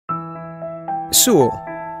Sewell,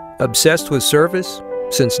 obsessed with service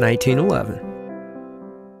since 1911.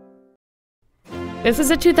 This is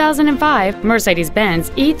a 2005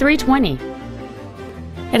 Mercedes-Benz E320.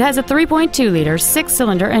 It has a 3.2-liter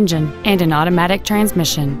six-cylinder engine and an automatic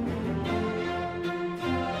transmission.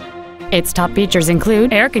 Its top features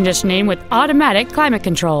include air conditioning with automatic climate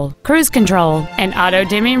control, cruise control, an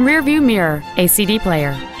auto-dimming rear-view mirror, a CD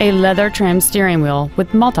player, a leather-trimmed steering wheel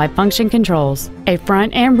with multi-function controls, a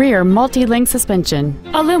front and rear multi-link suspension,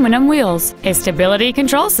 aluminum wheels, a stability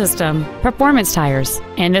control system, performance tires,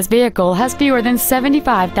 and this vehicle has fewer than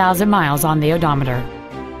 75,000 miles on the odometer.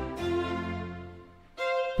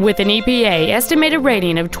 With an EPA estimated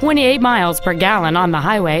rating of 28 miles per gallon on the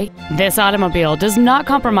highway, this automobile does not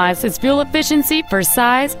compromise its fuel efficiency for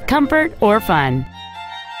size, comfort, or fun.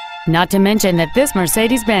 Not to mention that this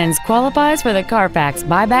Mercedes-Benz qualifies for the Carfax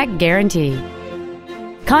buyback guarantee.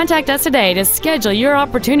 Contact us today to schedule your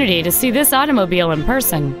opportunity to see this automobile in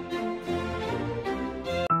person.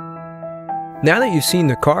 Now that you've seen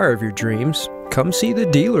the car of your dreams, come see the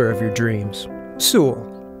dealer of your dreams. Sewell.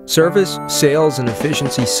 Service, sales, and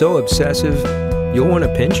efficiency so obsessive, you'll want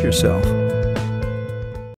to pinch yourself.